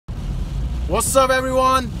What's up,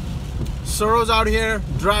 everyone? Soros out here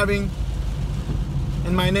driving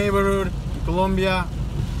in my neighborhood in Colombia.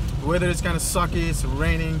 The weather is kind of sucky, it's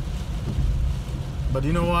raining. But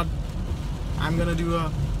you know what? I'm gonna do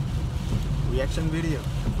a reaction video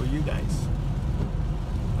for you guys.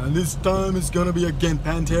 And this time it's gonna be again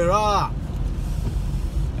Pantera.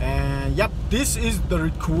 And yep, this is the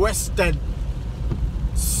requested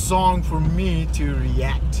song for me to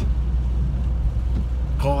react,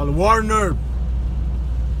 called Warner.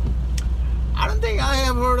 I don't think I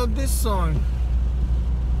have heard of this song.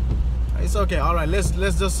 It's okay. All right, let's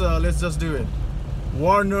just do it.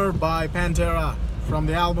 Warner by Pantera from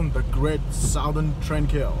the album The Great Southern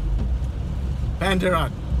Trendkill.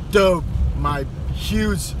 Pantera, dope. My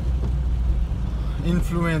huge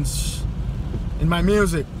influence in my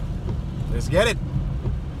music. Let's get it.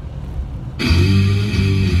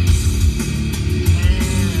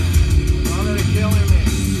 Already killing me.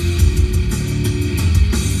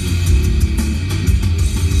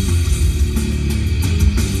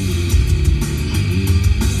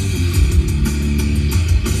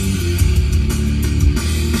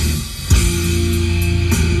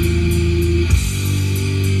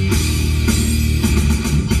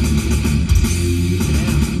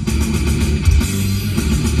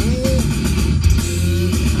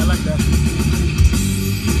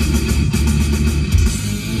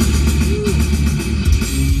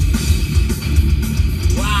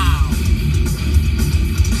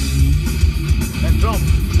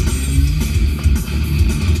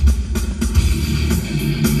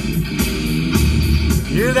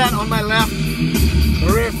 Hear that on my left?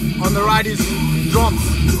 The riff on the right is drums.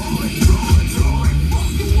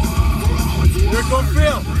 Here comes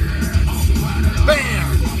Phil.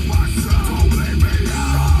 Bam!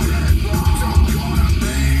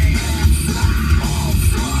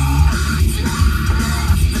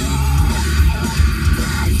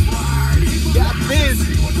 Got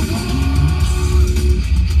busy.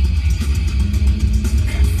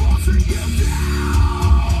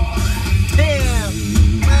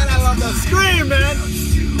 Scream, man!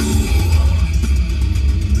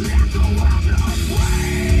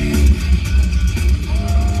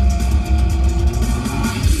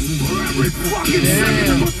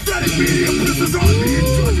 Damn.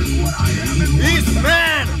 He's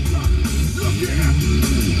mad!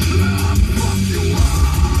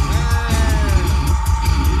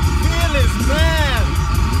 Phil is mad!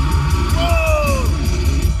 Whoa!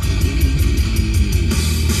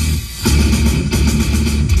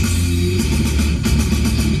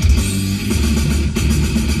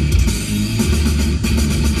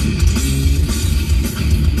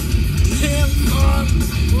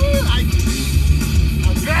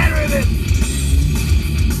 I'm bad with it.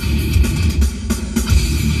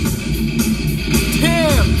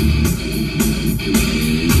 Damn.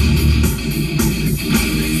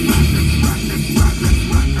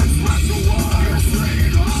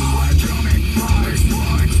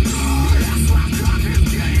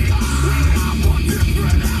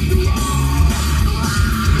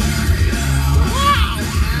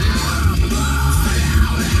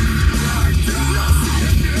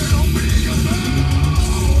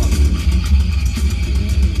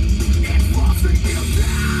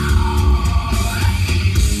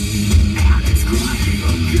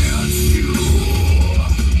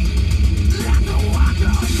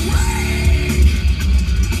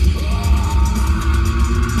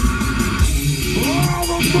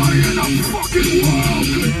 In the fucking world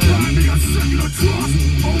could find me a second of trust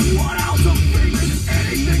or one ounce of faith in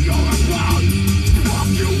anything you're about. Fuck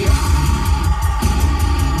you up.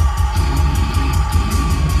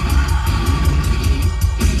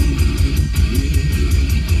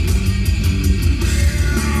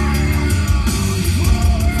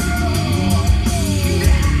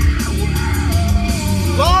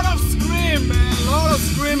 Lot of scream, man. Lot of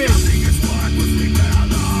screaming.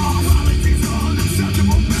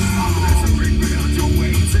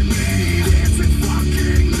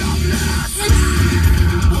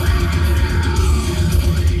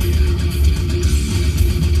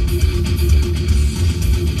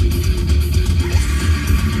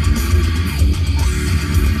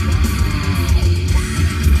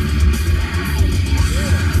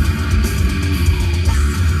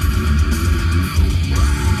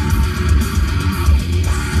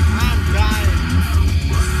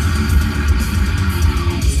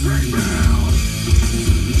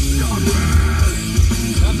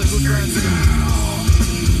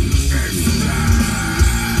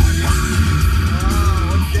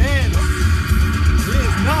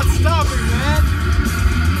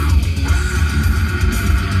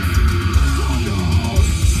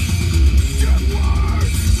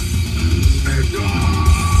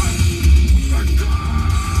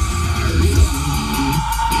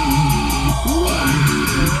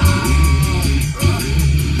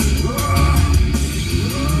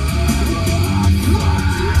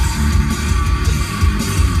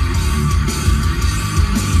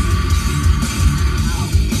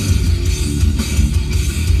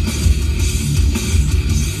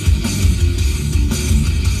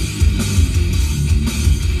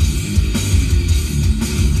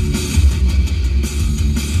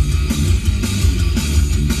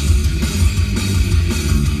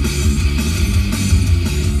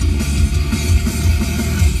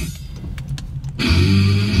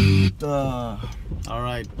 All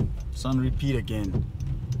right, son, repeat again.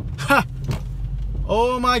 Ha!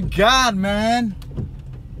 Oh my God, man!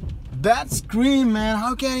 That scream, man!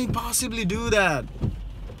 How can he possibly do that?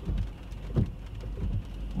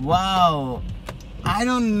 Wow! I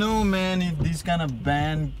don't know, man. If this kind of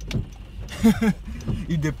band,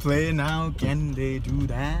 if they play now, can they do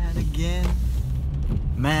that again?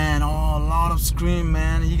 Man, oh, a lot of scream,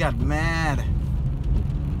 man. He got mad.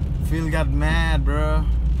 Phil got mad, bro.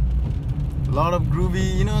 A lot of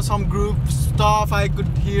groovy, you know, some groove stuff. I could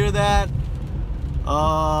hear that.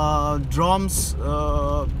 Drums,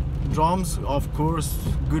 of course,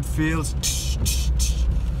 good feels.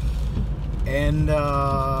 And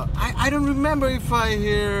I don't remember if I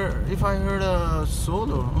heard a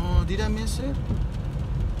solo. Oh, did I miss it?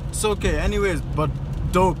 It's okay. Anyways, but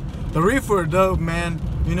dope. The riff were dope, man.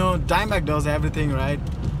 You know, Dimebag does everything, right?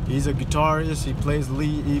 He's a guitarist. He plays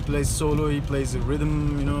lead. He plays solo. He plays the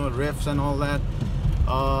rhythm. You know, riffs and all that.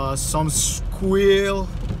 Some squeal.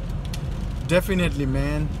 Definitely,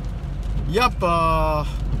 man. Yup.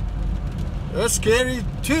 It's scary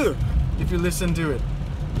too if you listen to it.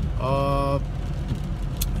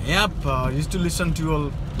 Used to listen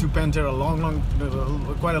to Pantera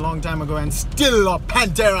quite a long time ago, and still love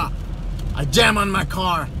Pantera. I jam on my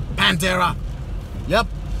car, Pantera. Yep.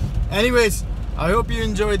 Anyways, I hope you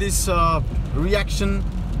enjoy this reaction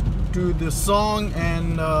to the song,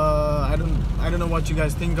 and I don't know what you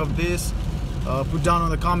guys think of this. Put down on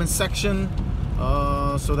the comment section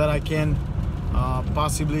so that I can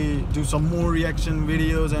possibly do some more reaction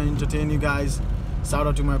videos and entertain you guys. Shout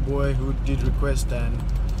out to my boy who did request and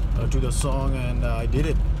to the song, and I did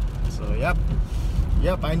it. So yep.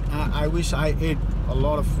 I wish I ate a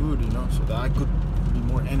lot of food, you know, so that I could be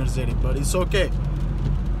more energetic, but it's okay.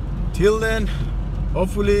 Till then,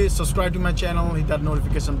 hopefully subscribe to my channel, hit that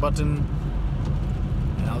notification button,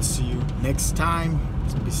 and I'll see you next time.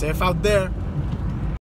 So be safe out there.